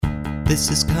This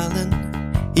is Colin.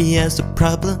 He has a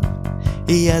problem.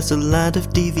 He has a lot of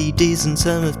DVDs and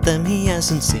some of them he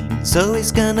hasn't seen. So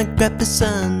he's gonna grab his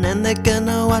son and they're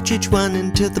gonna watch each one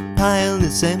until the pile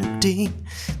is empty.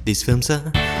 These films are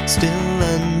still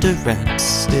under wraps,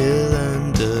 still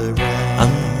under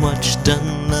wraps. Unwatched,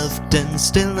 unloved and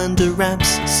still under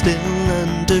wraps, still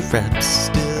under wraps,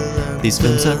 still under. These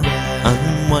films are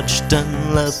unwatched,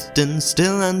 unloved and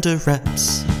still under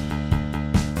wraps.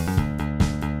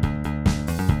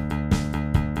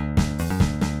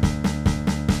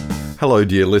 Hello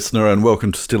dear listener and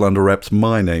welcome to Still Under Wraps.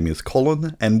 My name is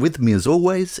Colin and with me as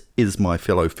always is my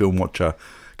fellow film watcher,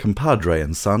 compadre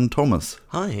and son Thomas.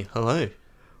 Hi, hello.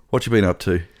 What you been up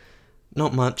to?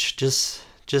 Not much,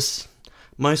 just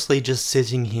mostly just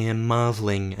sitting here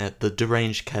marvelling at the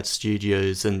Deranged Cat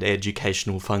Studios and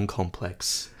Educational Fun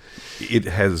Complex. It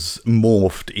has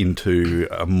morphed into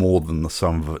more than the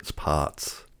sum of its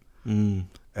parts. And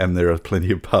there are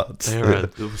plenty of parts. There are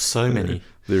so many.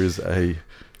 There is a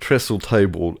trestle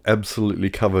table absolutely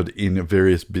covered in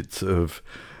various bits of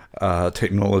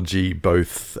technology,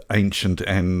 both ancient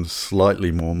and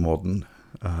slightly more modern.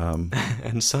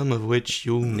 And some of which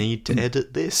you'll need to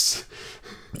edit this.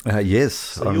 Yes,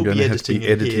 So I'm you'll going be to have to be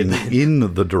editing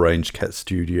in the Deranged Cat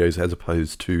Studios as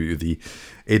opposed to the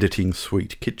editing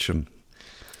Sweet Kitchen.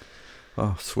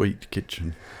 Oh, Sweet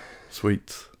Kitchen.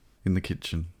 Sweets in the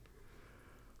kitchen.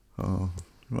 Oh,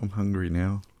 I'm hungry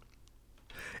now.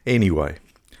 Anyway.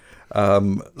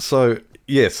 So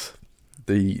yes,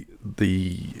 the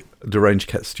Deranged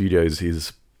Cat Studios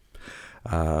is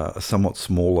somewhat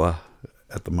smaller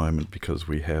at the moment because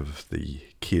we have the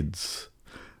kids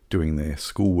doing their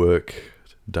schoolwork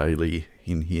daily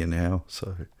in here now.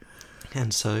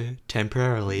 And so,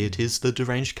 temporarily, it is the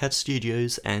Deranged Cat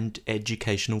Studios and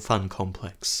Educational Fun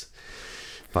Complex.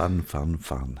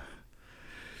 Fun.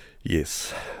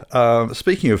 Yes.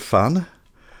 Speaking of fun,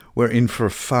 we're in for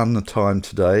a fun time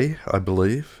today, I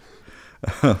believe,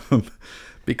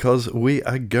 because we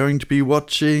are going to be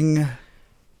watching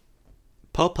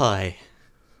Popeye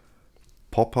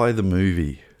the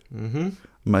movie,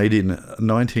 made in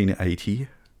 1980.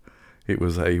 It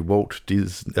was a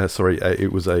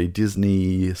it was a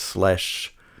Disney /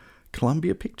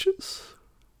 Columbia Pictures.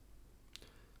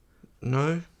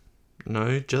 No,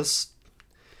 just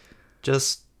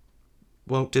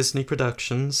Walt Disney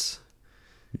Productions.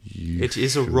 It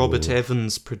is a Robert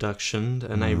Evans production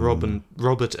and a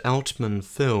Robert Altman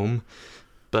film,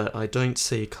 but I don't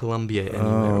see Columbia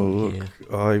anywhere on here.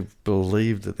 I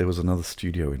believe that there was another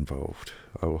studio involved.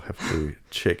 I will have to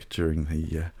check during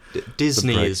the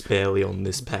Disney the is barely on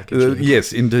this packaging.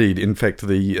 yes, indeed. In fact,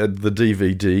 the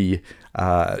DVD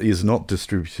is not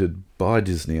distributed by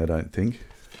Disney, I don't think.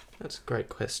 That's a great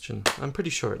question. I'm pretty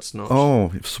sure it's not.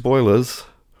 Oh, spoilers.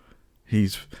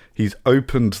 He's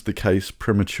opened the case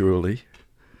prematurely,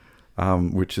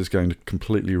 which is going to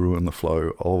completely ruin the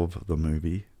flow of the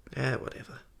movie. Yeah,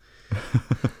 whatever.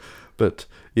 But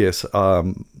yes,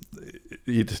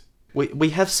 we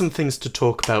have some things to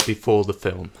talk about before the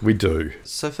film. We do.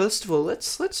 So first of all,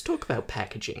 let's talk about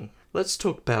packaging. Let's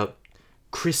talk about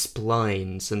crisp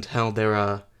lines and how there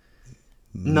are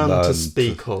none to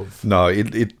speak of. No,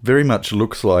 it very much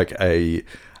looks like a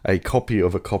copy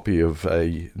of a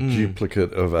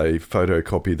duplicate of a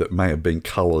photocopy that may have been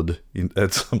coloured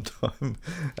at some time,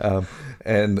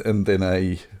 and then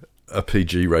a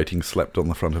PG rating slapped on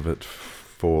the front of it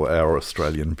for our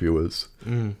Australian viewers.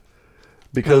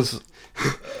 Because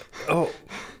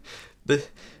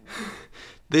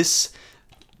this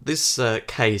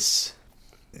case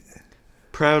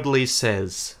proudly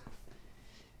says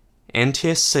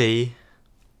NTSC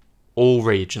all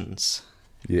regions.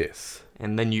 Yes.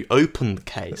 And then you open the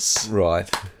case. Right.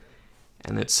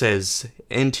 And it says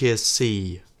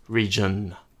NTSC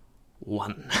Region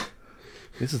 1.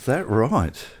 Is that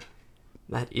right?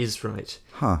 That is right.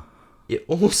 Huh. It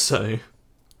also,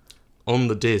 on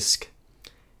the disc,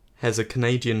 has a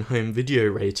Canadian home video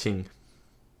rating.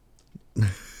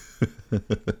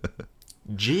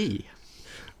 G.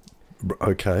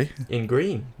 Okay. In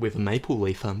green, with a maple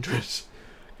leaf under it.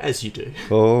 As you do.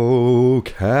 Oh,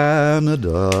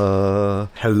 Canada.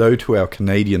 Hello to our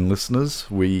Canadian listeners.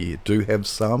 We do have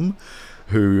some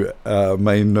who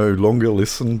may no longer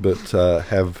listen but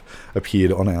have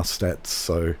appeared on our stats.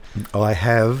 So I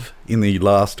have, in the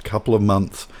last couple of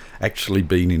months, actually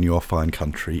been in your fine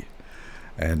country.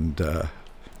 And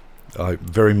I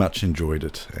very much enjoyed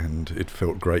it. And it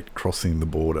felt great crossing the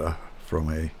border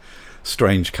from a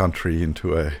strange country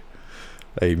into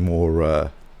a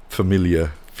more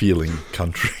familiar feeling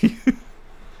country.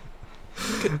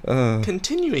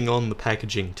 Continuing on the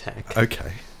packaging tech.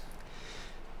 Okay.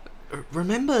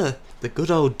 Remember the good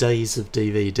old days of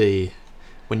DVD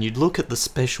when you'd look at the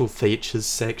special features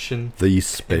section? These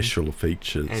special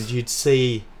features. And you'd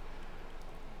see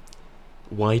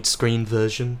widescreen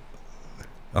version,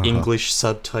 English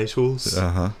subtitles,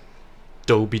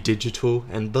 Dolby Digital,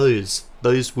 and those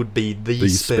would be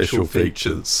these special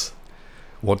features.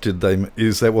 What did they?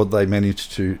 Is that what they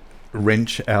managed to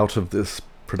wrench out of this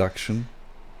production?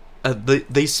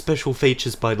 These special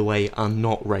features, by the way, are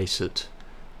not rated.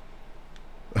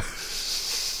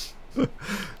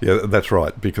 Yeah, that's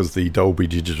right, because the Dolby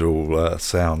Digital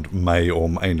sound may or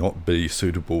may not be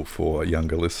suitable for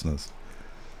younger listeners.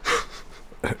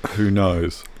 Who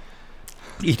knows?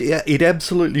 It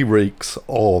absolutely reeks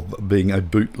of being a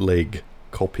bootleg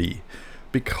copy,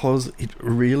 because it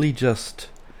really just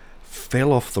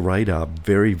fell off the radar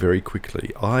very, very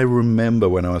quickly. I remember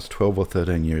when I was 12 or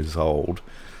 13 years old,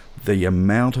 the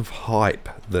amount of hype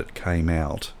that came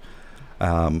out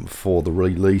for the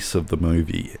release of the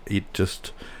movie.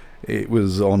 It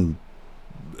was on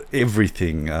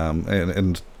everything,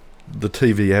 and the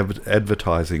TV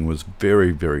advertising was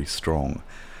very, very strong.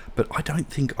 But I don't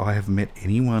think I have met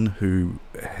anyone who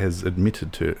has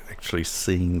admitted to actually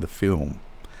seeing the film.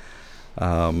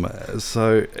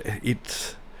 So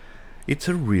it's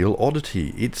a real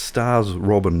oddity. It stars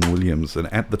Robin Williams,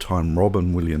 and at the time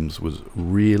Robin Williams was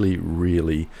really,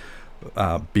 really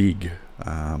big,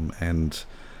 and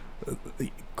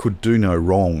could do no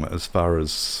wrong as far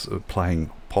as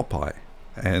playing Popeye.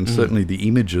 And certainly the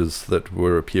images that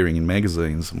were appearing in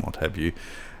magazines and what have you,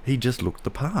 he just looked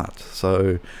the part.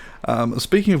 So,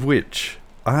 speaking of which,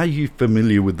 are you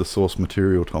familiar with the source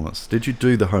material, Thomas? Did you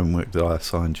do the homework that I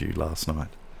assigned you last night?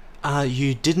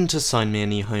 You didn't assign me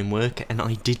any homework, and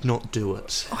I did not do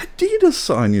it. I did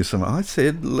assign you some. I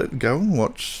said, go and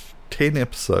watch 10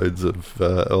 episodes of,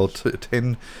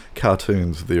 10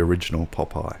 cartoons of the original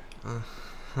Popeye.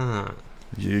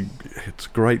 It's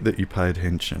great that you pay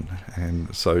attention,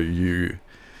 and so you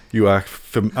are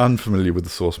unfamiliar with the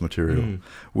source material,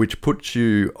 which puts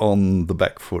you on the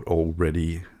back foot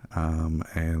already,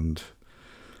 and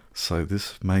so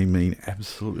this may mean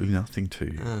absolutely nothing to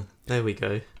you. There we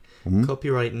go.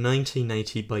 Copyright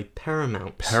 1980 by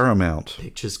Paramount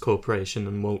Pictures Corporation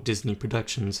and Walt Disney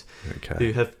Productions,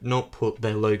 who have not put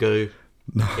their logo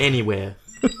anywhere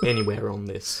on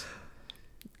this.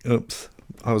 Oops.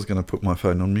 I was going to put my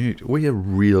phone on mute. We are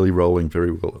really rolling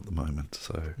very well at the moment.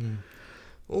 So,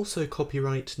 Also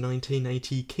copyright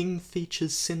 1980 King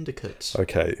Features Syndicate.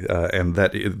 Okay, and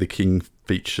that the King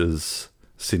Features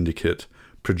Syndicate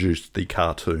produced the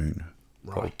cartoon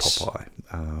of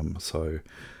Popeye. So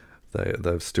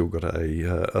they've still got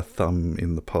a thumb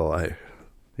in the pie,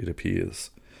 it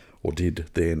appears, or did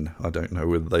then. I don't know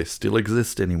whether they still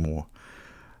exist anymore.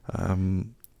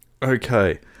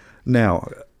 Okay, now,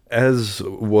 as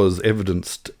was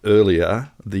evidenced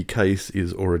earlier, the case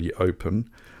is already open.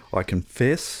 I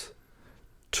confess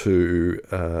to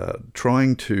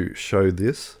trying to show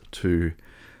this to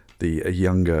the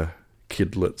younger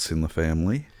kidlets in the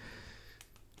family,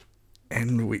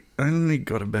 and we only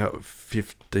got about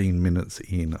 15 minutes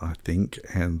in, I think,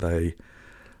 and they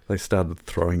started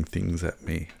throwing things at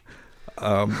me.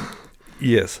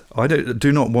 Yes, I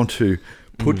do not want to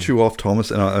put you off, Thomas,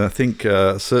 and I think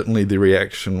certainly the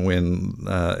reaction when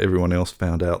everyone else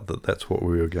found out that that's what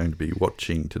we were going to be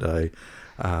watching today,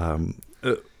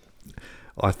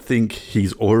 I think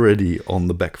he's already on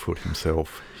the back foot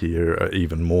himself here,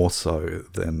 even more so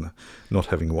than not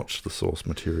having watched the source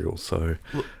material. So,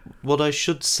 what I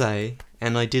should say,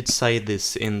 and I did say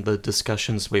this in the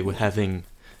discussions we were having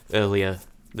earlier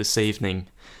this evening,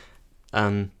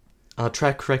 our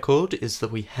track record is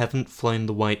that we haven't flown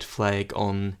the white flag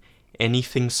on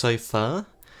anything so far.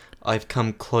 I've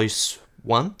come close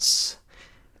once,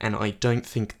 and I don't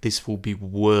think this will be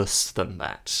worse than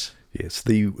that. Yes,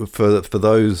 for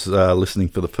those listening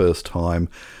for the first time,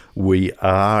 we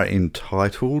are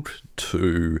entitled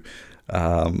to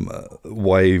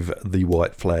wave the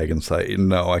white flag and say,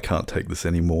 no, I can't take this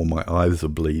anymore, my eyes are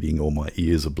bleeding, or my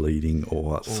ears are bleeding,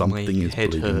 or something is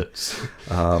bleeding. My head hurts.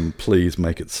 Please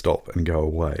make it stop and go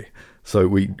away. So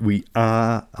we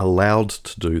are allowed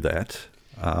to do that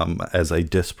as a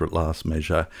desperate last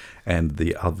measure, and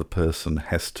the other person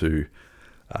has to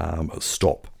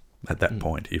stop at that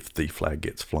point if the flag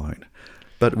gets flown.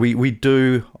 But we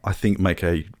do, I think, make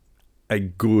a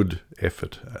good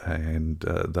effort, and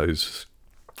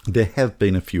there have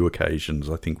been a few occasions,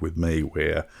 I think, with me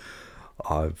where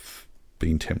I've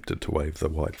been tempted to wave the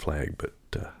white flag, but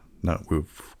no,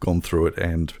 we've gone through it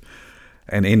and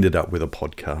ended up with a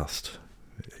podcast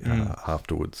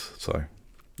afterwards. So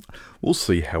we'll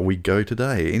see how we go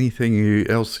today. Anything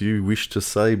else you wish to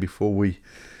say before we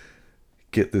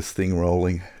get this thing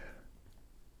rolling?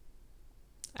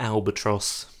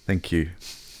 Albatross. Thank you.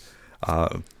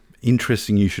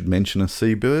 Interesting you should mention a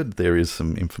seabird. There is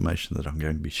some information that I'm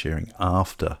going to be sharing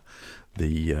after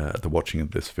the watching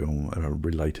of this film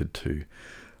related to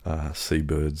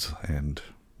seabirds, and,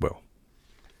 well,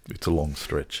 it's a long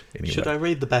stretch anyway. Should I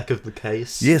read the back of the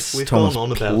case? Yes, We've Thomas,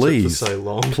 gone on about please, it for so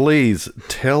long. Please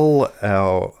tell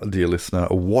our dear listener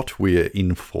what we're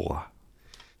in for.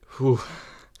 Whew.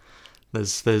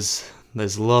 There's a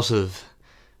lot of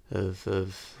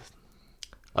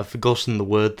I've forgotten the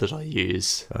word that I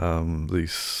use. The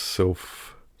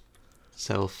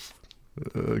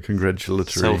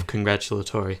congratulatory.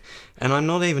 Self-congratulatory. And I'm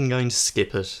not even going to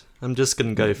skip it. I'm just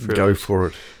going to go through it. Go for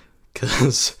it.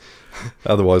 Because...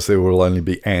 Otherwise there will only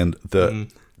be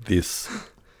this.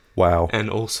 Wow. And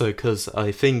also because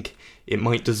I think it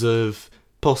might deserve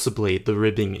possibly the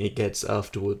ribbing it gets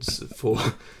afterwards for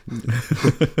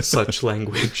such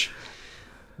language.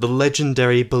 The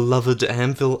legendary, beloved,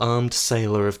 anvil-armed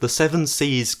sailor of the seven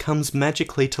seas comes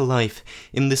magically to life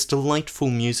in this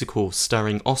delightful musical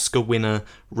starring Oscar winner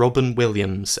Robin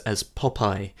Williams as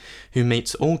Popeye, who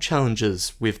meets all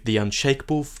challenges with the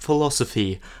unshakable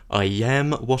philosophy, I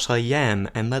am what I am,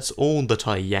 and that's all that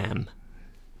I am.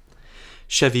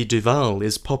 Chevy Duval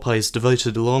is Popeye's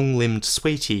devoted long-limbed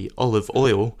sweetie, Olive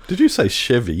Oil. Did you say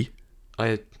Chevy?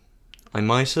 I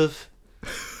might have.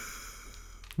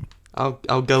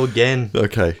 I'll go again.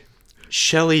 Okay.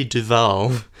 Shelley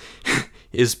Duvall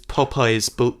is Popeye's...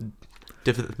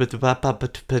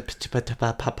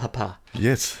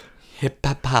 Yes.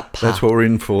 That's what we're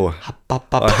in for.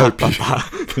 I hope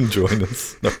you can join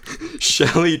us. No.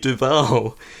 Shelley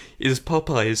Duvall is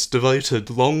Popeye's devoted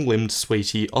long-limbed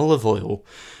sweetie Olive Oil,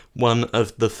 one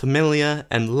of the familiar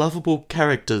and lovable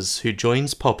characters who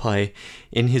joins Popeye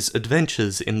in his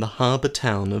adventures in the harbour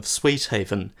town of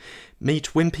Sweethaven.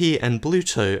 Meet Wimpy and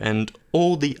Bluto and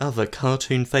all the other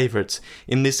cartoon favourites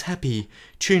in this happy,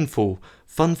 tuneful,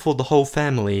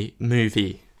 fun-for-the-whole-family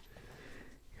movie.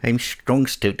 I'm strong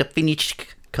to the finish,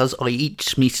 'cause I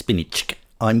eat me spinach.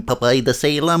 I'm Popeye the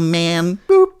Sailor Man.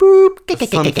 Boop, boop. The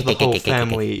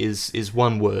fun-for-the-whole-family is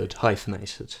one word,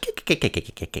 hyphenated.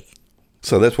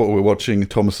 So that's what we're watching.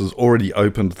 Thomas has already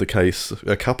opened the case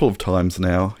a couple of times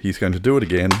now. He's going to do it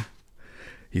again.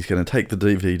 He's going to take the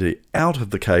DVD out of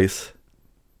the case.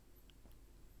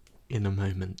 In a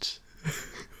moment.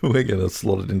 We're going to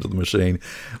slot it into the machine,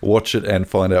 watch it, and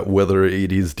find out whether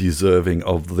it is deserving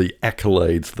of the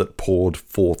accolades that poured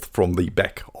forth from the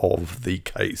back of the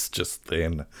case just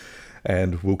then.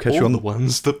 And we'll catch you on the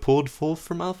ones that poured forth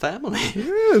from our family.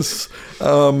 Yes.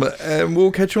 And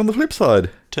we'll catch you on the flip side.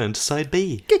 Turn to side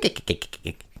B.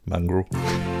 Mongrel. You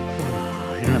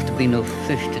don't have to be no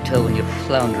fish to tell when you're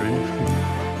floundering.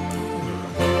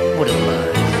 What am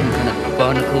I, some kind of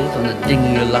barnacles on the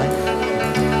dinghy of life?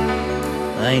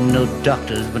 I ain't no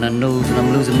doctors, but I knows when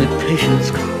I'm losing my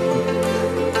patience.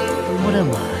 What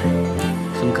am I,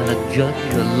 some kind of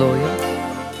judge or lawyer?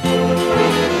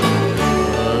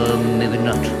 Maybe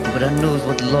not, but I knows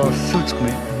what law suits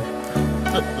me.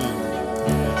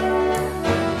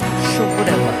 So what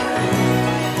am I?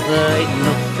 I ain't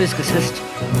no physicist,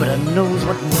 but I knows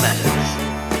what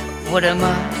matters. What am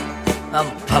I? I'm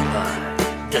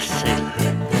Popeye, the sailor.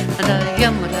 And I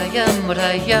am what I am, what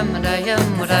I am, and I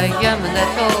am what I am, and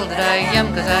that's all that I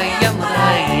am, 'cause I am what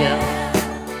I am.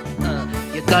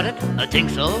 You got it? I think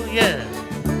so, yeah.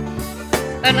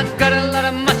 And I've got a lot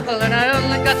of muscle, and I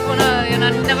only got one eye, and I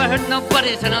never hurt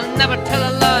nobody's, and I'll never tell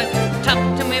a lie. Top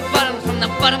to me bottoms, from the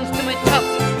bottoms to me top.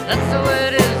 That's the way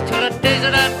it is, till the days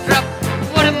that I drop.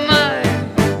 What am I?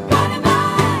 What am I?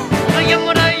 I am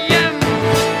what I am.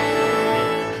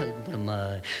 What am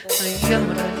I? I am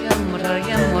what I am, what I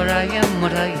am, what I am,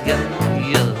 what I am.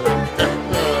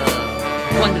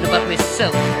 Wondered about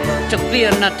myself, to be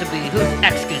or not to be, who's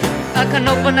asking? I can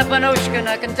open up an ocean,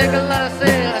 I can take a lot of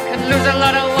sail, I can lose a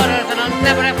lot of waters, and I'll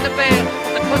never have to bail.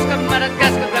 The coast of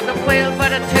Madagascar, grab the whale by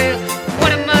the tail.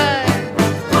 What am I?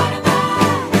 What am I?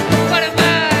 What am I?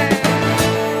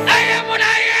 I am what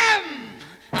I am!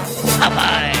 I'm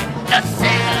Popeye, the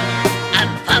sailor. I'm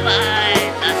Popeye,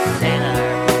 the sailor.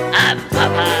 I'm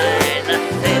Popeye, the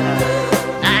sailor.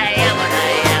 I am what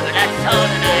I am, and that's all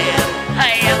that I am.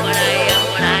 I am what I am,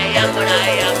 what I am, what I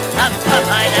am. I'm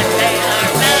Popeye, the sailor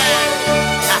man.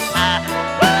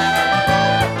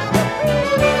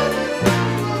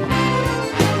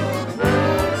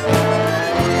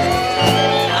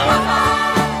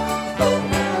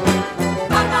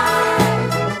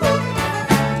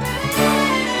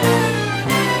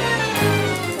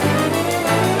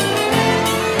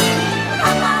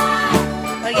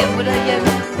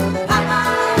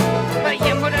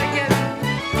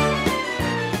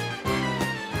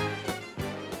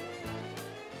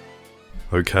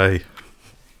 Okay.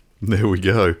 There we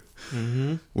go.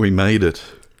 Mm-hmm. We made it.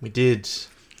 We did.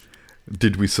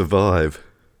 Did we survive?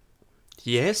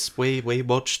 Yes, we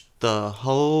watched the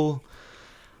whole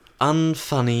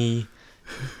unfunny,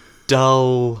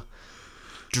 dull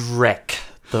dreck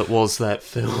that was that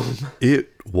film. It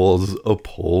was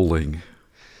appalling.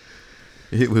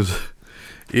 It was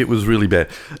really bad.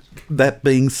 That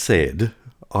being said,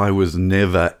 I was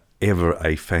never, ever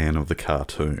a fan of the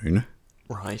cartoon.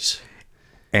 Right.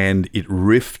 And it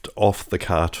riffed off the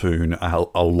cartoon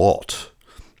a lot.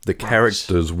 The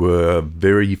characters were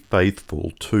very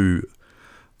faithful to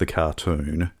the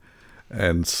cartoon.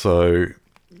 And so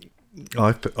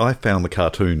I found the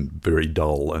cartoon very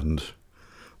dull and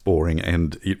boring,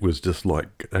 and it was just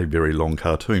like a very long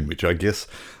cartoon, which I guess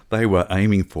they were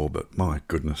aiming for, but my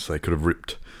goodness, they could have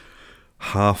ripped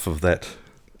half of that.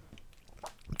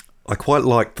 I quite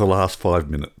liked the last 5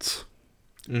 minutes.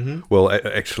 Mm-hmm. Well,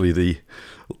 actually, the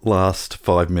last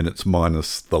 5 minutes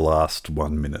minus the last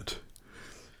 1 minute.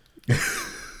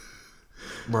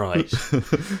 Right.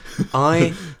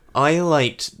 I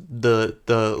liked the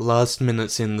last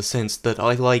minutes in the sense that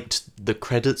I liked the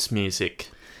credits music,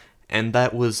 and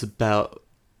that was about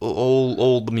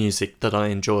all the music that I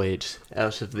enjoyed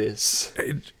out of this.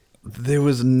 There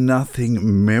was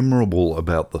nothing memorable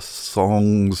about the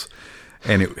songs,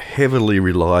 and it heavily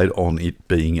relied on it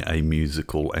being a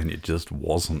musical, and it just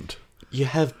wasn't. You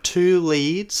have two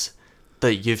leads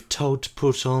that you've told to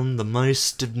put on the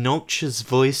most obnoxious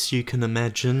voice you can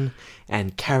imagine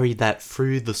and carry that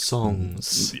through the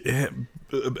songs. Yeah,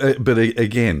 but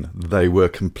again, they were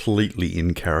completely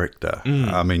in character.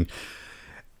 I mean,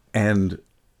 and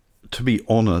to be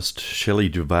honest, Shelley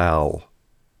Duvall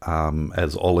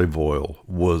as Olive Oyl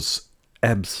was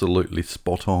absolutely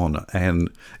spot on, and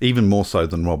even more so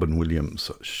than Robin Williams.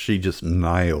 She just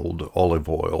nailed Olive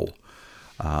Oyl,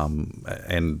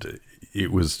 and it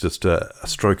was just a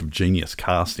stroke of genius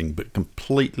casting, but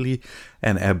completely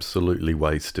and absolutely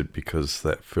wasted because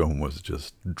that film was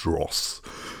just dross.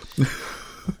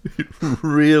 It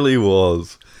really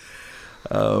was.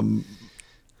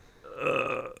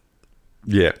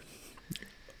 Yeah.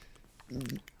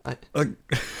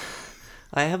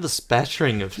 I have a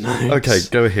spattering of notes. Okay,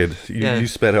 go ahead. You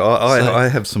spatter. I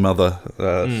have some other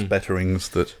spatterings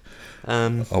that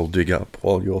I'll dig up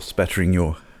while you're spattering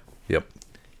your... Yep.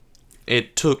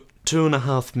 It took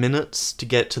 2.5 minutes to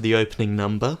get to the opening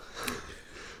number.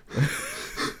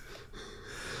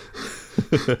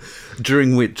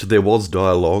 During which there was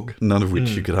dialogue, none of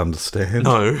which you could understand.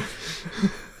 No.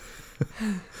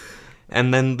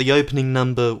 And then the opening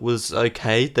number was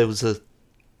okay. There was a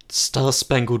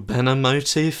Star-Spangled Banner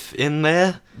motif in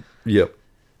there. Yep.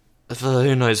 For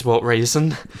who knows what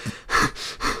reason.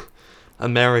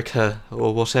 America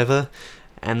or whatever.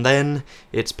 And then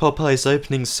it's Popeye's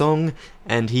opening song,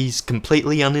 and he's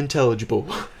completely unintelligible.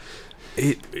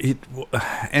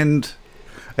 And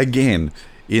again,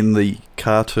 in the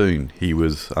cartoon, he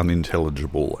was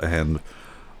unintelligible, and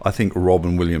I think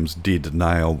Robin Williams did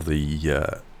nail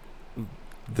the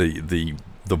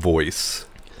voice.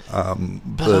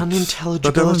 But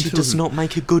unintelligibility does not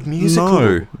make a good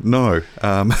musical. No.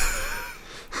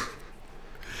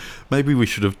 Maybe we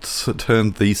should have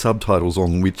turned the subtitles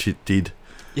on, which it did.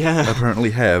 Yeah.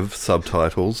 Apparently have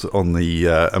subtitles on the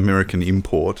American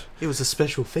import. It was a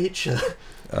special feature.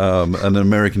 An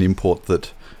American import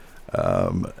that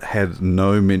had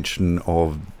no mention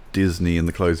of Disney in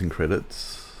the closing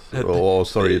credits.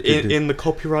 In the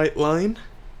copyright line,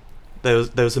 there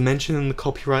was a mention in the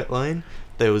copyright line.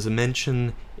 There was a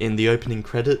mention in the opening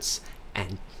credits,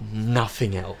 and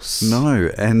nothing else.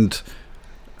 No, and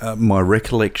my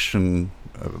recollection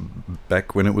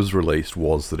back when it was released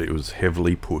was that it was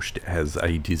heavily pushed as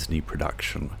a Disney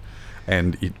production,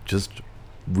 and it just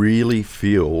really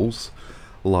feels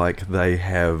like they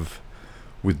have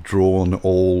withdrawn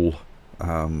all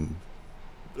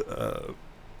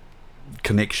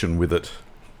connection with it.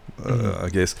 I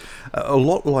guess a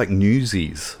lot like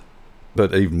Newsies,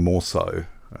 but even more so.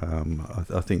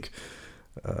 I think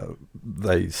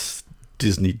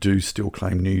Disney do still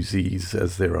claim Newsies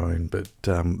as their own, but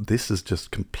this has just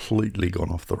completely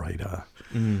gone off the radar.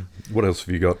 What else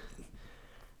have you got?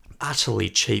 Utterly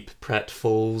cheap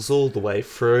pratfalls all the way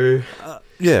through.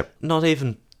 Yeah. Not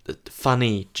even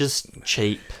funny, just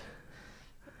cheap.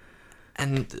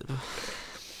 And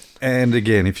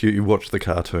again, if you watch the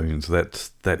cartoons,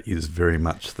 that is very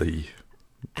much the...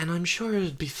 And I'm sure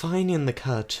it'd be fine in the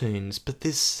cartoons, but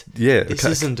this this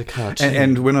isn't a cartoon.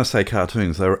 And when I say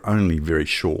cartoons, they were only very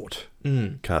short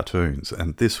cartoons,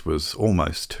 and this was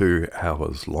almost 2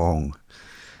 hours long,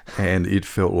 and it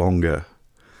felt longer.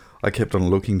 I kept on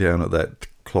looking down at that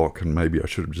clock, and maybe I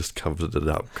should have just covered it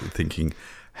up, thinking,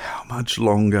 how much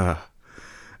longer?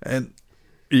 And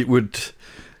it would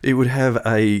have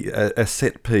a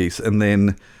set piece, and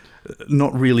then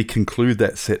not really conclude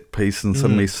that set piece, and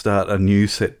suddenly start a new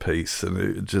set piece, and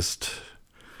it just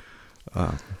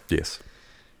yes.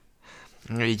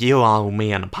 You owe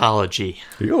me an apology.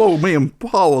 You owe me an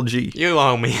apology. You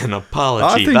owe me an apology.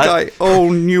 I think I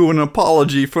owe you an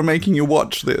apology for making you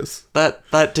watch this. That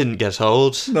didn't get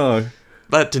old. No.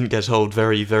 That didn't get old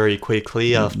very, very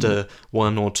quickly after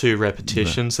 1 or 2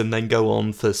 repetitions, and then go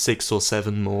on for 6 or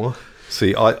 7 more.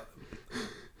 See, I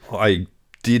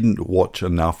didn't watch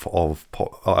enough of...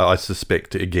 I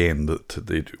suspect, again, that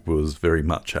it was very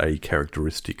much a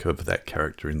characteristic of that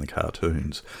character in the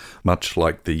cartoons. Much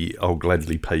like the I'll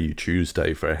gladly pay you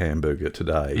Tuesday for a hamburger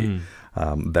today.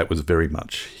 That was very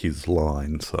much his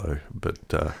line, so... But,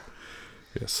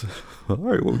 yes. I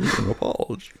will give an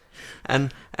apology.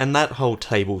 And that whole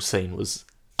table scene was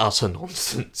utter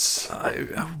nonsense.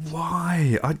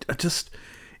 Why? I just...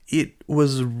 It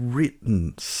was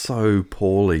written so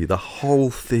poorly. The whole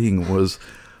thing was...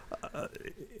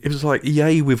 it was like,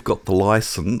 yay, we've got the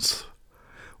license.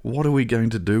 What are we going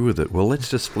to do with it? Well, let's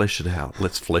just flesh it out.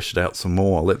 Let's flesh it out some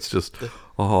more. Let's just...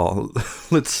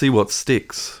 let's see what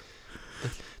sticks.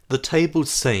 The table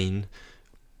scene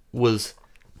was,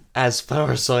 as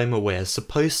far as I'm aware,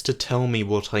 supposed to tell me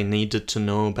what I needed to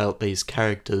know about these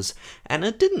characters, and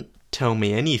it didn't tell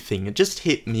me anything. It just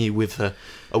hit me with a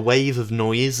wave of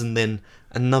noise, and then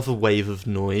another wave of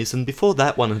noise, and before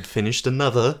that one had finished,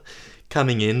 another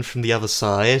coming in from the other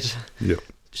side. Yeah.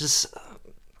 Just...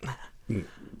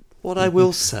 what I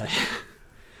will say,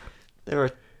 there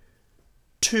are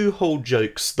 2 whole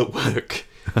jokes that work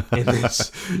in this.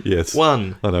 Yes.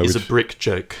 One is which... a brick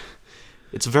joke.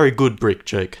 It's a very good brick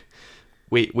joke.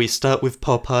 We start with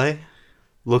Popeye,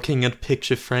 looking at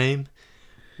picture frame,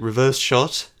 reverse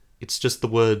shot, it's just the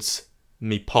words,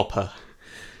 me popper.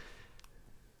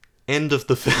 End of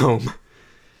the film.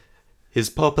 His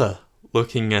popper,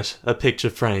 looking at a picture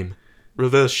frame,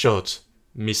 reverse shot,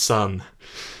 me son.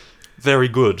 Very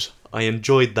good. I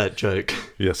enjoyed that joke.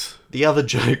 Yes. The other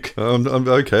joke...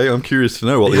 okay, I'm curious to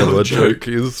know what the other joke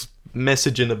is.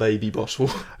 Message in a baby bottle.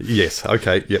 Yes,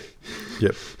 okay, yep.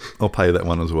 I'll pay that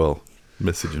one as well.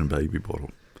 Message in a baby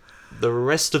bottle. The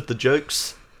rest of the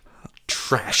jokes...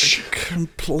 trash.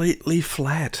 Completely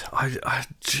flat. I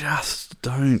just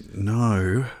don't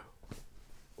know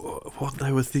what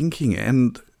they were thinking,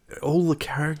 and all the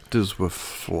characters were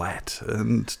flat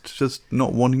and just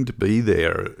not wanting to be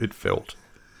there, it felt.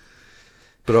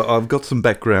 But I've got some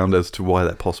background as to why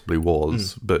that possibly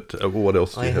was, but what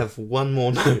else do you have? I have one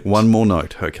more note. One more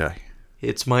note, okay.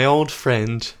 It's my old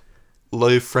friend,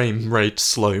 low frame rate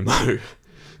slow-mo.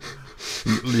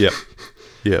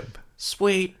 Yep.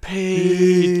 Sweet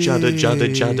pea, judda,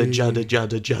 judda, judda, judda,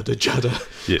 judda, judda, judda.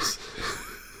 Yes.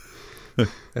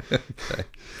 Okay.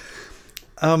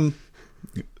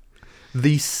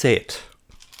 The set.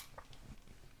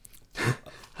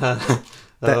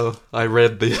 Oh, I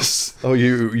read this. Oh,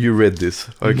 you read this.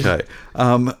 Okay.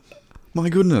 My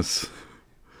goodness.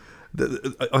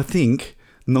 I think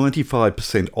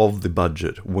 95% of the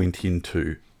budget went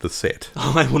into the set.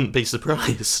 Oh, I wouldn't be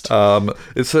surprised.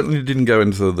 It certainly didn't go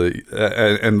into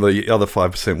and the other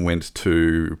 5% went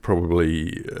to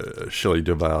probably Shelley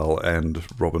Duvall and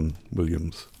Robin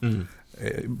Williams.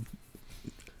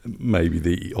 Maybe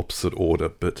the opposite order,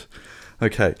 but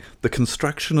okay. The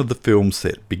construction of the film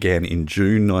set began in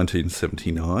June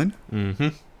 1979.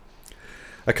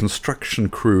 A construction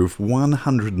crew of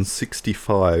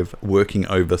 165 working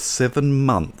over 7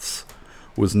 months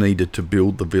was needed to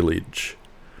build the village,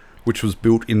 which was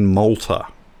built in Malta,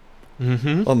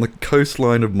 on the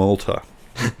coastline of Malta.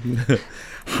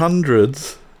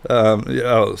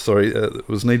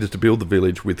 Was needed to build the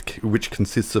village, which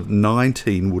consists of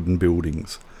 19 wooden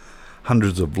buildings.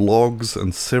 Hundreds of logs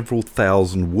and several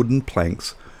thousand wooden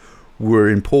planks were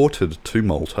imported to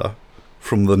Malta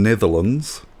from the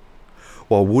Netherlands,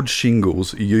 while wood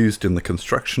shingles used in the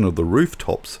construction of the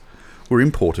rooftops were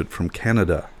imported from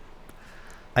Canada.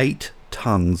 8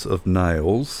 tons of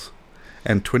nails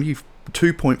and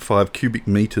 22.5 cubic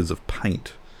meters of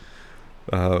paint,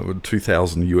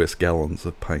 2,000 US gallons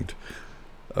of paint,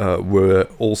 were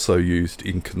also used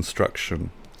in construction.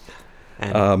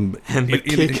 And the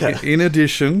kicker. In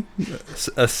addition,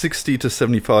 a 60 to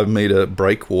 75 metre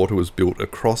breakwater was built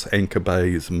across Anchor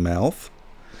Bay's mouth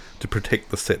to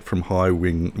protect the set from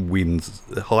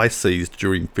high seas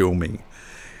during filming.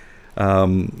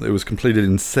 It was completed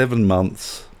in 7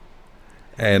 months,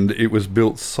 and it was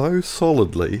built so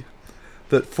solidly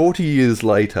that 40 years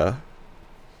later,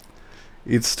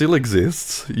 It still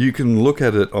exists. You can look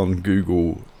at it on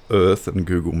Google Earth and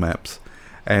Google Maps,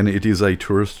 and it is a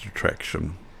tourist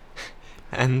attraction.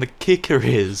 And the kicker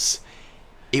is,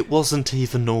 it wasn't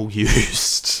even all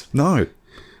used. No,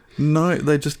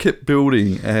 they just kept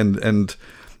building, and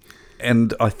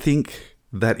I think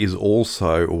that is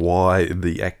also why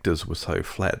the actors were so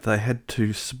flat. They had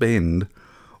to spend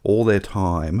all their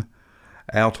time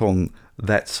out on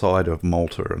that side of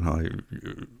Malta, and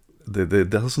there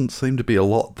doesn't seem to be a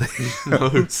lot there.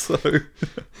 No. So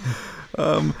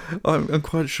I'm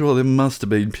quite sure there must have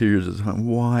been periods of time.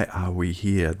 Why are we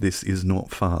here? This is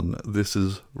not fun. This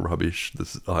is rubbish.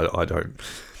 I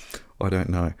don't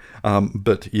know.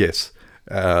 But yes,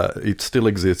 it still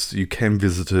exists. You can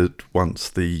visit it once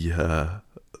the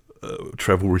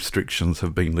travel restrictions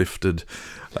have been lifted.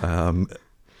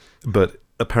 But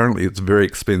apparently it's very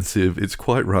expensive. It's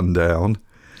quite run down,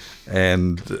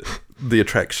 and the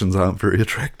attractions aren't very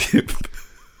attractive.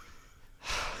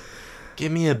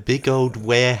 Give me a big old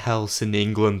warehouse in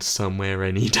England somewhere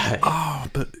any day. Oh,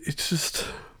 but it's just,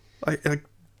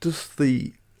 just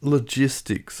the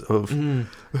logistics of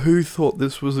who thought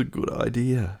this was a good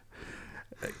idea.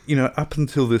 You know, up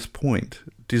until this point,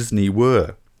 Disney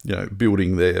were,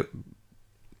 building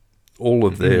all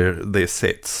of their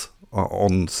sets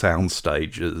on sound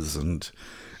stages, and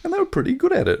they were pretty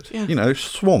good at it. Yeah.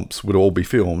 Swamps would all be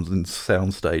filmed in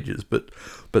sound stages, but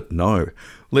no,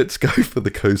 let's go for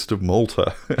the coast of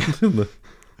Malta.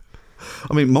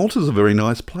 I mean, Malta's a very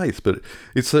nice place, but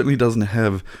it certainly doesn't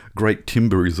have great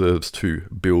timber reserves to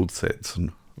build sets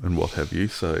and what have you,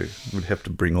 so we'd have to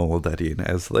bring all of that in,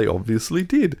 as they obviously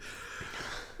did.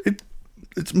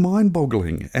 It's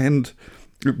mind-boggling. And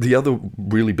the other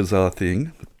really bizarre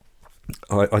thing,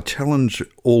 I challenge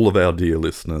all of our dear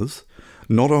listeners,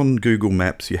 not on Google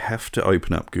Maps, you have to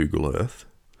open up Google Earth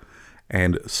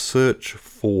and search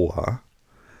for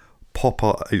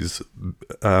Popeye's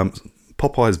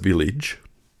Village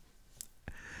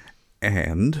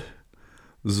and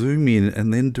zoom in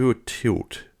and then do a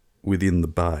tilt within the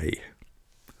bay.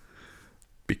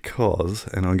 Because,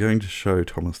 and I'm going to show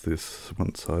Thomas this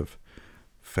once I've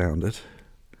found it.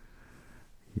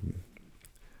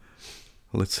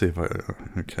 Let's see if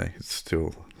okay, it's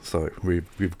still, so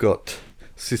we've got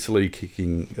Italy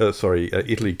kicking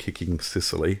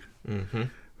Sicily. Mm-hmm.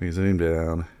 We zoom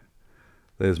down,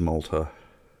 there's Malta,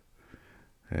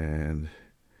 and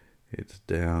it's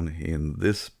down in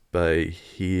this bay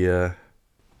here.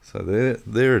 So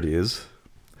there it is.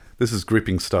 This is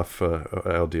gripping stuff for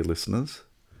our dear listeners.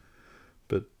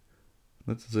 But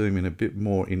let's zoom in a bit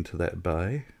more into that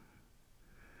bay.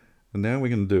 And now we're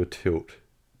going to do a tilt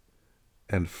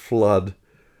and flood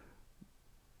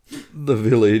the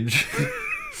village.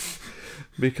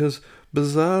 Because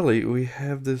bizarrely we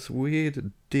have this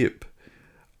weird dip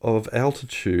of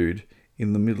altitude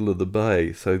in the middle of the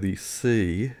bay. So the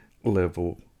sea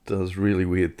level does really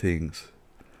weird things.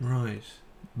 Right.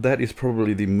 That is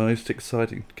probably the most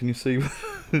exciting. Can you see?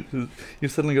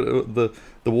 You've suddenly got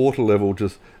the water level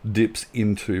just dips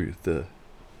into the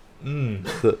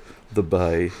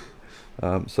bay,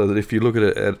 so that if you look at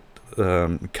it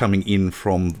coming in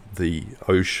from the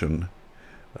ocean,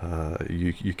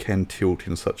 you can tilt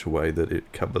in such a way that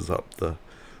it covers up the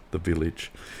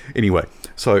village. Anyway,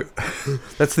 so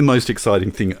that's the most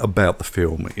exciting thing about the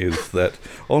film, is that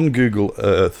on Google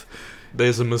Earth,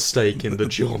 there's a mistake in the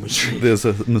geometry. There's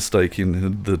a mistake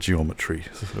in the geometry.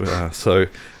 So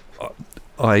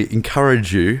I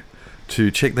encourage you to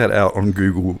check that out on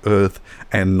Google Earth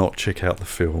and not check out the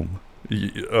film.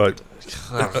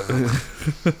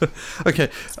 Okay,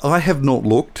 I have not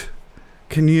looked.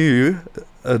 Can you,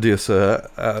 dear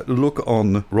sir, look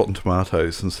on Rotten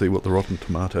Tomatoes and see what the Rotten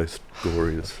Tomatoes score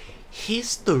is?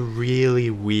 Here's the really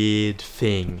weird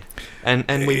thing, and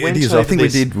we went it is. over I think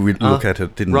this, we did look at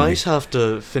it, didn't we? Right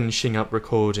after finishing up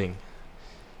recording.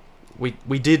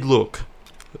 We did look.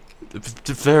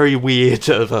 Very weird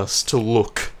of us to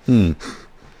look.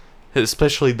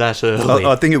 Especially that early.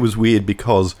 I think it was weird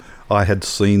because I had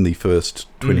seen the first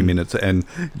 20 minutes, and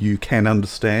you can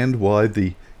understand why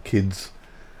the kids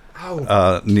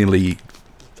nearly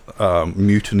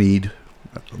mutinied.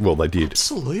 Well, they did.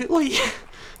 Absolutely.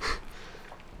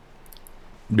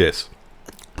 Yes.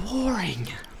 Boring.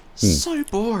 So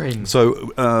boring.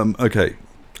 So, okay.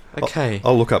 Okay.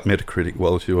 I'll look up Metacritic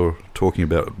while you're talking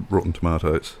about Rotten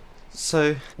Tomatoes.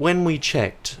 So, when we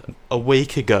checked a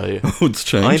week ago, It's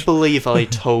changed. I believe I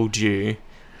told you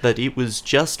that it was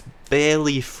just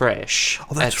barely fresh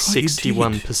at that's right, you did.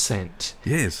 61%.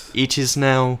 Yes. It is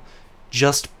now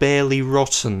just barely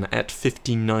rotten at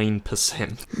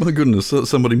 59%. My goodness,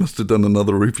 somebody must have done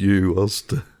another review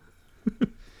whilst...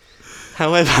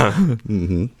 However,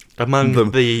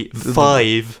 among the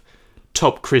 5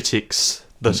 top critics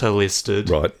that are listed,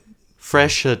 Right.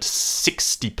 Fresh had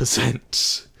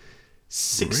 60%.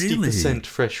 60%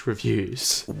 fresh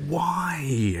reviews.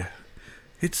 Why?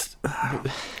 It's...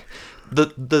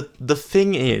 The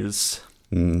thing is,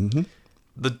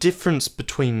 the difference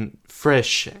between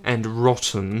fresh and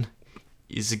rotten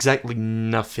is exactly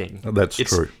nothing. That's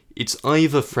true. It's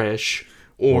either fresh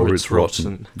or it's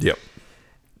rotten. Yep.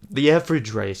 The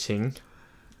average rating,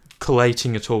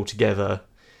 collating it all together,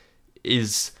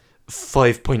 is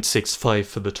 5.65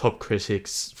 for the top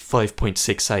critics,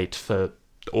 5.68 for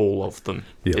all of them.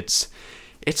 Yep.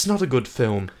 It's not a good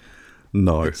film.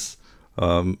 No. It's,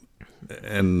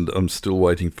 And I'm still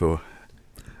waiting for...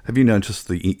 Have you noticed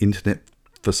the internet,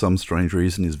 for some strange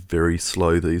reason, is very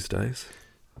slow these days?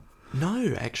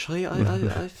 no, actually,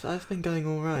 I've been going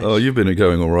all right. Oh, you've been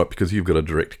going all right because you've got a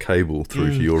direct cable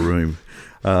through to your room.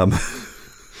 I'm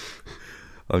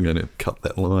going to cut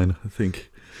that line, I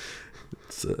think.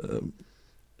 It's,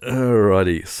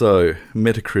 alrighty, so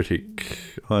Metacritic,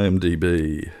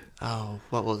 IMDb. Oh,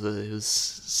 what was it? It was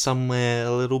somewhere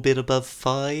a little bit above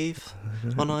 5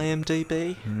 on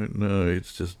IMDb. I don't know,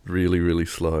 it's just really, really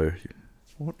slow.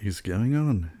 What is going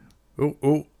on?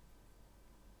 Oh.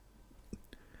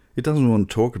 It doesn't want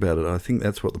to talk about it. I think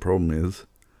that's what the problem is.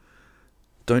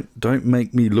 Don't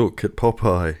make me look at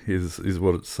Popeye is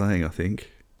what it's saying, I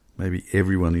think. Maybe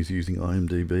everyone is using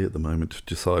IMDb at the moment to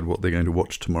decide what they're going to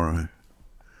watch tomorrow.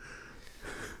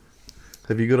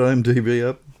 Have you got IMDb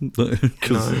up? No.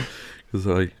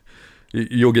 Because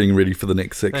you're getting ready for the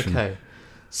next section. Okay,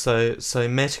 so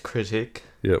Metacritic,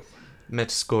 Yep.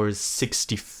 Metascore is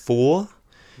 64,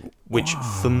 which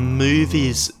for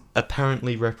movies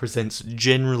apparently represents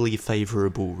generally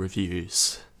favourable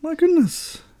reviews. My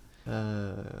goodness.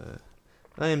 IMDb,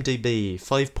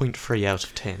 5.3 out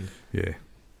of 10. Yeah.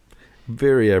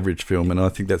 Very average film, and I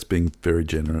think that's being very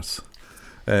generous.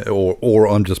 Or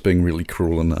I'm just being really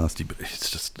cruel and nasty, but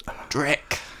it's just...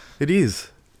 Drek. It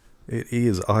is. It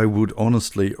is. I would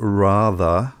honestly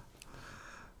rather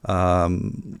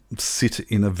sit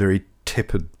in a very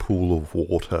tepid pool of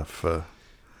water for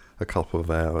a couple of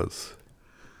hours.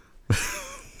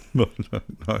 No.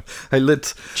 Hey,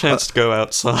 let's... Chance to go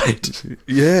outside.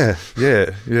 Yeah.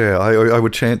 I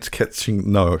would chance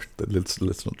catching... No, let's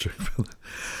not joke about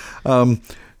that.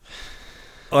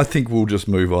 I think we'll just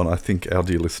move on. I think our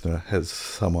dear listener has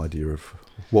some idea of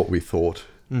what we thought.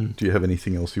 Do you have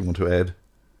anything else you want to add?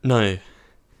 No.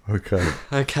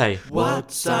 Okay.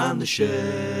 What's on the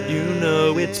shelf? You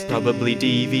know it's probably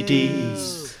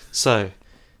DVDs. So.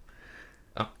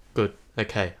 Oh, good.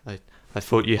 Okay. I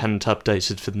thought you hadn't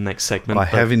updated for the next segment. I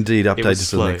have indeed it was updated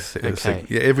slow. the next segment. Okay.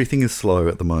 Yeah, everything is slow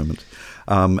at the moment.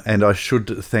 And I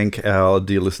should thank our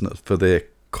dear listeners for their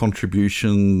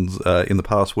contributions in the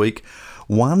past week.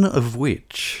 One of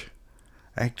which,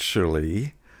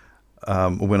 actually,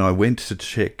 when I went to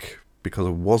check, because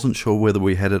I wasn't sure whether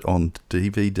we had it on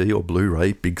DVD or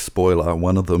Blu-ray, big spoiler,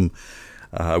 one of them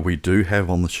we do have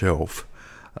on the shelf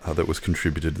that was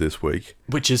contributed this week.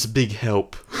 Which is a big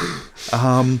help.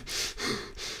 I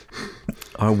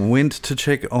went to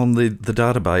check on the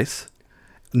database,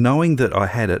 knowing that I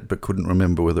had it, but couldn't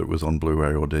remember whether it was on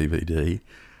Blu-ray or DVD,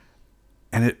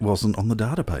 and it wasn't on the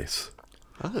database.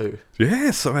 Oh. Yeah,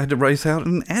 so I had to race out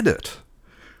and add it,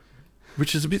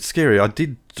 which is a bit scary. I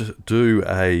did do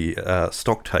a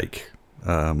stock take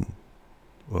a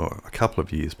couple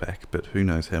of years back, but who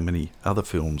knows how many other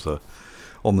films are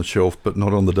on the shelf but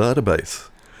not on the database.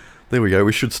 There we go,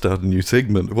 we should start a new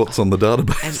segment, what's on the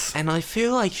database. And I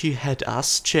feel like you had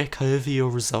us check over your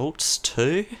results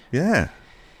too. Yeah.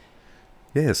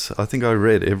 Yes, I think I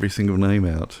read every single name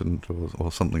out,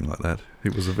 or something like that.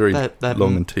 It was a very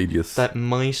long and tedious... That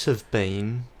might have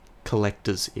been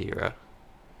Collector's Era.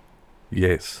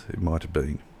 Yes, it might have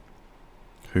been.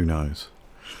 Who knows?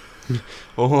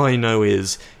 All I know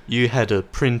is you had a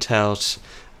printout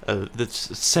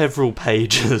that's several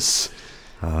pages.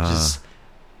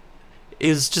 It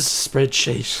was just a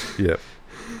spreadsheet. Yep.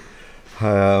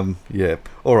 Yeah.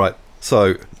 All right.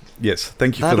 So, yes,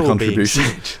 thank you for the contribution.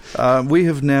 We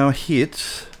have now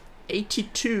hit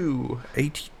 82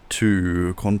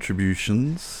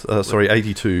 contributions.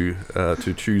 82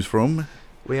 to choose from.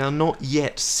 We are not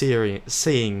yet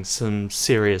seeing some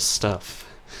serious stuff.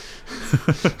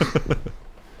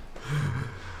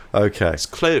 Okay. It's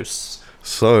close.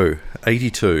 So,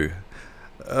 82.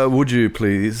 Would you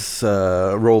please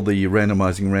roll the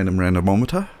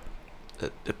randomometer?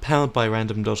 Powered by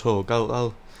random.org.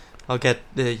 I'll get...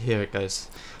 here it goes.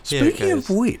 Speaking of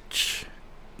which,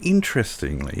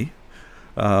 interestingly,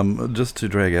 just to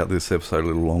drag out this episode a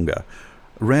little longer,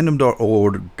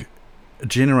 Random.org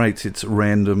generates its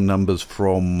random numbers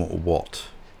from what?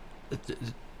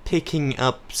 Picking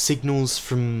up signals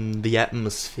from the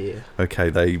atmosphere. Okay,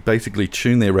 they basically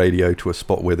tune their radio to a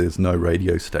spot where there's no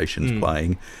radio stations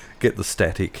playing, get the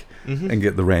static, and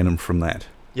get the random from that.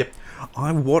 Yep.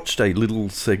 I watched a little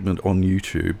segment on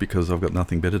YouTube, because I've got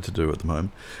nothing better to do at the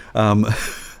moment,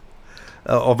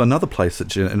 of another place that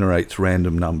generates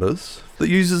random numbers that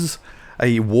uses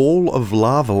a wall of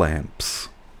lava lamps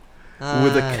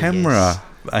with a camera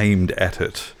aimed at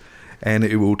it. And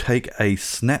it will take a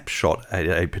snapshot at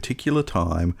a particular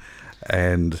time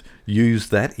and use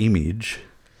that image.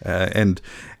 And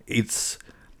it's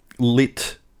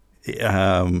lit,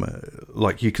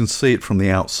 like you can see it from the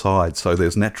outside. So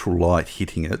there's natural light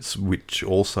hitting it, which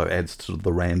also adds to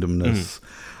the randomness.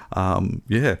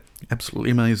 Yeah,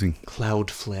 absolutely amazing.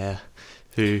 Cloudflare,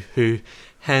 who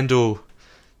handle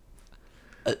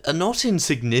a not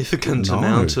insignificant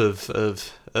amount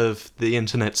of the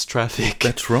internet's traffic.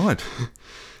 That's right.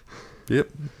 Yep.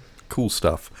 Cool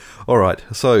stuff. All right.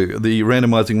 So the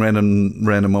randomometer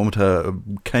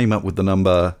came up with the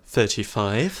number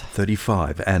 35.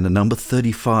 35. And the number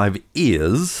 35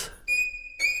 is...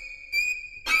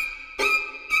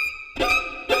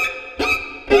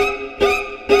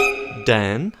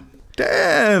 Dan.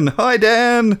 Dan! Hi,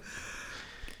 Dan!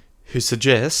 Who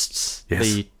suggests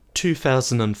the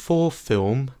 2004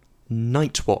 film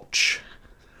Night Watch.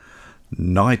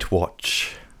 Night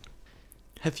Watch.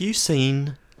 Have you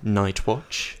seen Night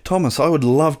Watch? Thomas, I would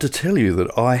love to tell you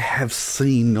that I have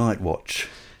seen Night Watch.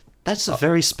 That's a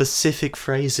very specific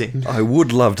phrasing. I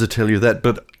would love to tell you that,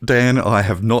 but Dan, I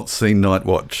have not seen Night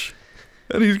Watch.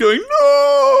 And he's going,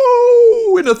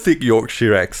 no, in a thick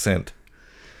Yorkshire accent.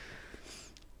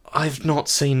 I've not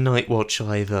seen Night Watch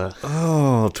either.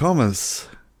 Oh, Thomas,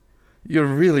 you're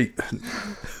really...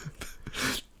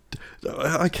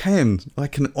 I can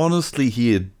honestly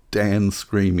hear Dan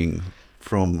screaming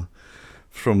from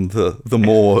the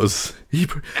moors.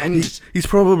 He's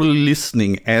probably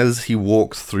listening as he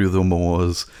walks through the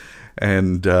moors,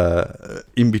 and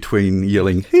in between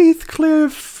yelling,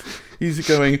 Heathcliff, he's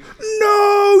going,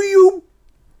 no, you...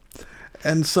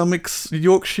 And some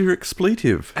Yorkshire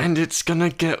expletive. And it's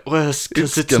gonna get worse,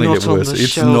 because it's gonna not get on worse. the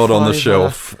It's shelf not on the either.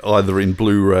 shelf, either in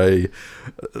Blu-ray,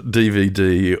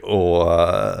 DVD, or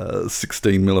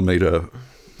 16mm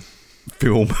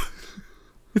film.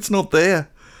 It's not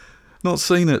there. Not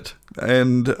seen it.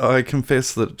 And I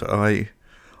confess that I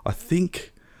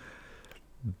think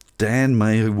Dan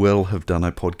may well have done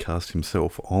a podcast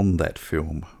himself on that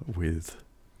film with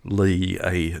Lee,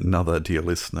 another dear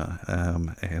listener,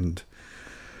 and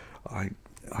I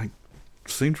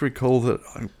seem to recall that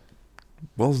I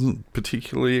wasn't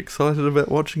particularly excited about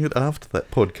watching it after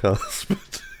that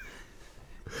podcast.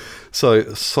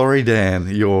 So, sorry, Dan,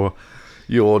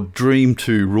 your dream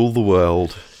to rule the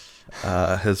world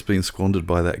has been squandered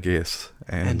by that guess.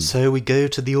 And so we go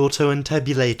to the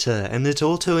auto-entabulator, and it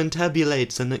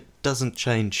auto-entabulates, and it doesn't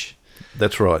change.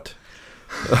 That's right.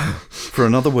 For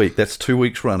another week, that's 2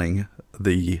 weeks running,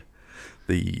 the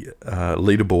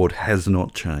leaderboard has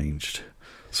not changed.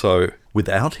 So,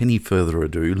 without any further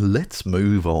ado, let's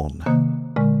move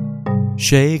on.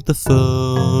 Shake the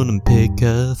phone and pick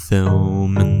a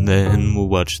film, and then we'll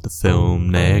watch the film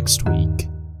next week.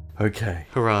 Okay.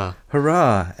 Hurrah.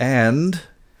 Hurrah! And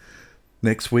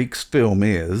next week's film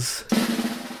is...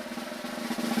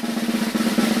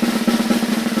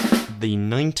 the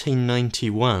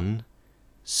 1991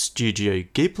 Studio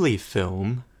Ghibli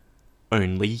film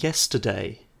Only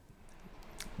Yesterday.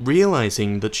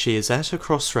 Realising that she is at a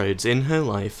crossroads in her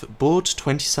life, bored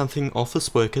 20-something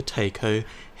office worker Takeo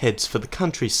heads for the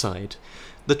countryside.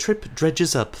 The trip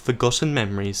dredges up forgotten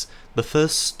memories, the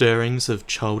first stirrings of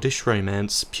childish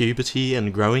romance, puberty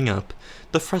and growing up,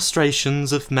 the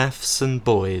frustrations of maths and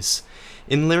boys.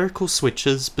 In lyrical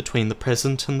switches between the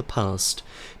present and the past,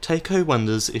 Takeo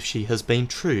wonders if she has been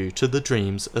true to the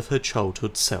dreams of her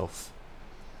childhood self.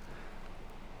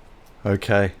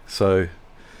 Okay, so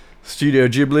Studio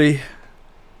Ghibli,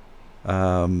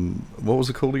 what was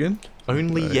it called again?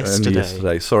 Only Yesterday. Only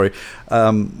Yesterday, sorry.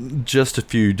 Just a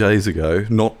few days ago,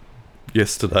 not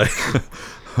yesterday,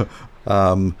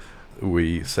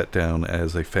 we sat down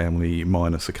as a family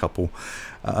minus a couple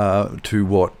to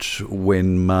watch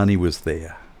When Marnie Was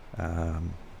There.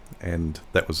 And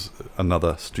that was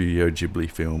another Studio Ghibli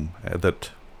film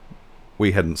that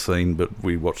we hadn't seen, but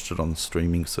we watched it on the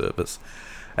streaming service.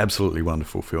 Absolutely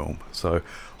wonderful film. So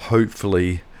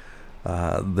hopefully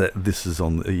that this is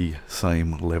on the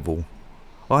same level.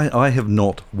 I have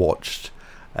not watched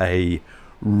a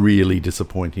really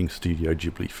disappointing Studio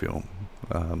Ghibli film.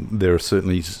 There are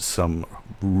certainly some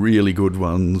really good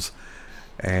ones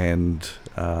and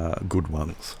good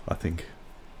ones, I think,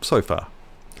 so far.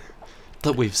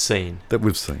 That we've seen.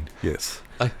 Yes.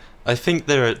 I think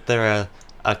there are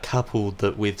a couple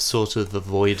that we've sort of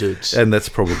avoided. And that's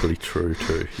probably true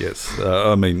too, yes.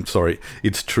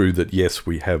 It's true that, yes,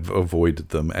 we have avoided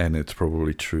them, and it's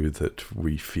probably true that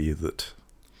we fear that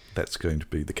that's going to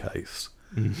be the case.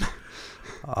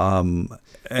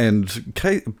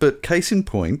 But case in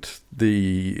point,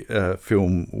 the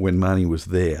film When Marnie Was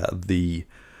There, the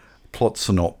plot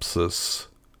synopsis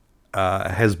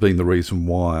has been the reason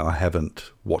why I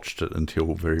haven't watched it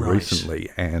until very recently,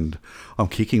 and I'm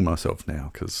kicking myself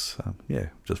now because,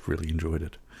 just really enjoyed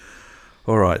it.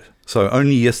 All right, so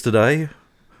only yesterday.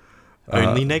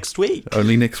 Only next week.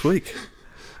 Only next week.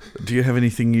 Do you have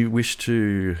anything you wish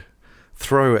to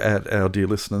throw at our dear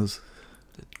listeners?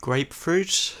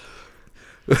 Grapefruit.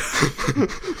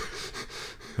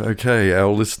 Okay, our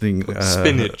listening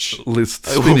spinach. List.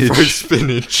 I will throw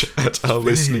spinach at our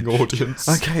listening audience.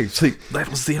 Okay, see, that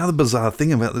was the other bizarre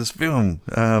thing about this film.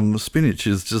 Spinach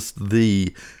is just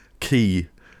the key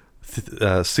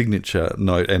signature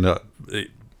note, and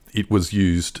it was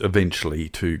used eventually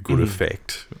to good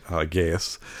effect, I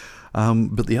guess.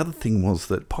 But the other thing was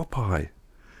that Popeye,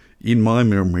 in my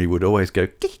memory, would always go...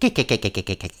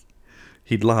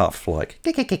 He'd laugh like...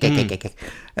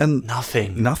 And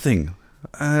Nothing.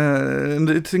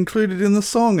 And it's included in the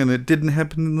song, and it didn't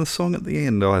happen in the song at the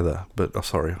end either. But,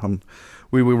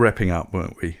 we were wrapping up,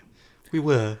 weren't we? We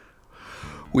were.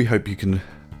 We hope you can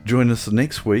join us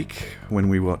next week when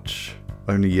we watch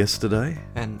Only Yesterday.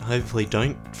 And hopefully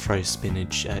don't throw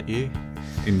spinach at you.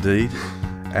 Indeed.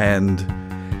 And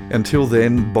until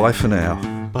then, bye for now.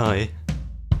 Bye.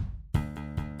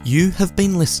 You have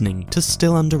been listening to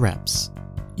Still Under Wraps.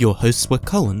 Your hosts were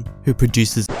Colin, who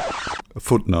produces... A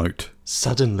footnote.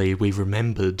 Suddenly we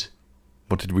remembered.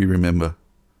 What did we remember?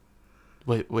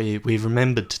 We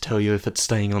remembered to tell you if it's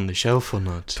staying on the shelf or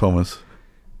not. Thomas,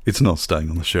 it's not staying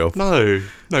on the shelf. No,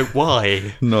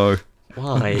 why? No.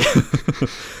 Why?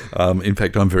 In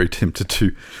fact, I'm very tempted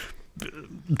to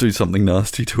do something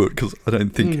nasty to it because I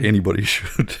don't think anybody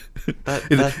should.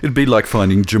 It'd be like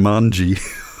finding Jumanji.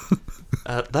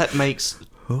 That makes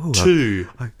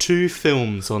two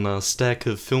films on our stack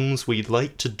of films we'd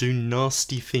like to do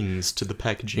nasty things to the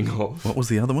packaging of. What was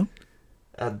the other one?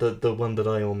 The one that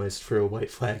I almost threw a white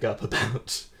flag up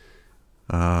about.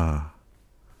 Ah.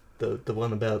 The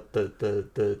one about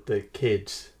the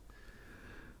kid.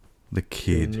 The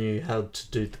kid. Who knew how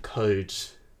to do the code.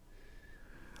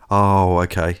 Oh,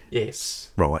 okay. Yes.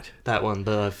 Right. That one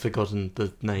that I've forgotten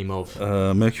the name of.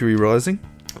 Mercury Rising?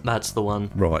 That's the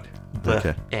one. Right.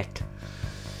 The Eck.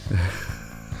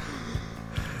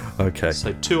 Okay.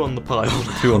 So 2 on the pile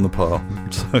now. 2 on the pile.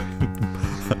 So,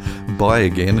 bye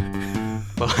again.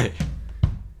 Bye.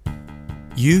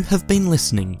 You have been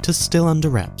listening to Still Under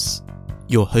Wraps.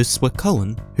 Your hosts were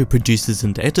Colin, who produces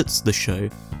and edits the show,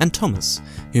 and Thomas,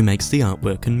 who makes the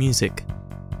artwork and music.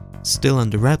 Still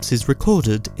Under Wraps is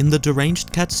recorded in the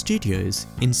Deranged Cat Studios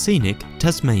in scenic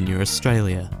Tasmania,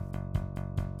 Australia.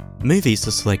 Movies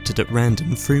are selected at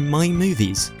random through My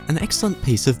Movies, an excellent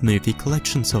piece of movie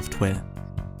collection software.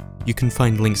 You can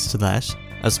find links to that,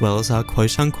 as well as our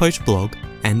quote-unquote blog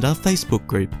and our Facebook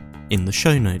group, in the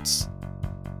show notes.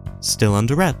 Still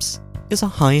Under Wraps is a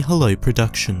Hi Hello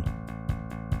production.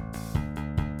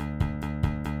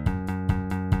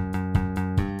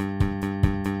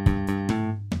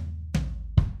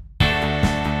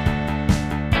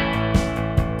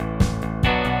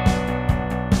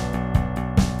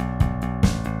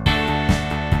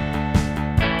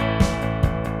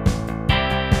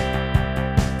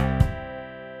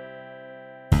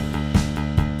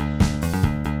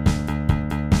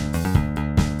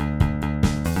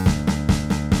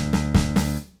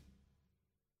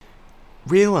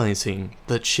 Realising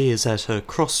that she is at a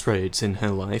crossroads in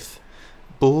her life,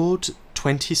 bored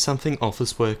 20-something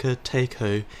office worker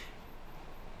Take-Ho...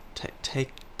 Take-Ho.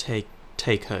 Take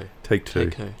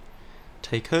two.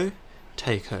 Take-Ho?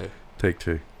 Take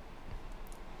two.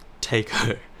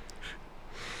 Take-Ho.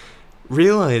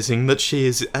 Realising that she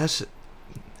is at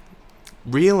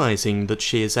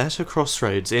a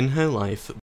crossroads in her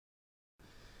life.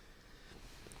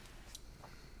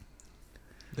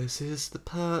 This is the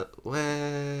part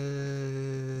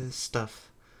where stuff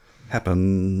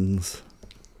happens.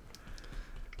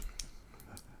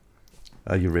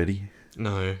 Are you ready?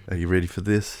 No. Are you ready for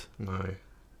this? No.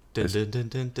 Etc.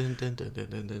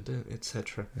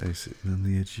 Are you sitting on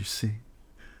the edge, you see?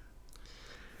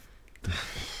 No,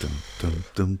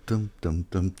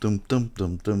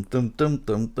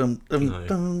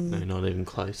 not even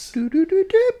close.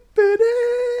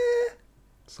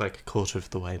 like a quarter of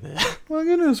the way there. My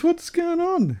goodness, what's going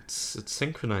on? It's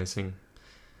synchronizing.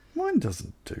 Mine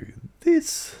doesn't do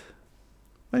this.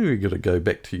 Maybe we got to go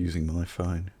back to using my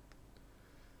phone.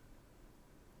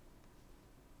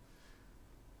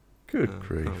 Good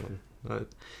grief.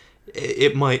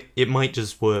 It might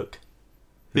just work.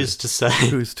 Who's to say?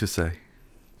 Who's to say?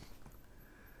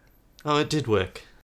 Oh, it did work.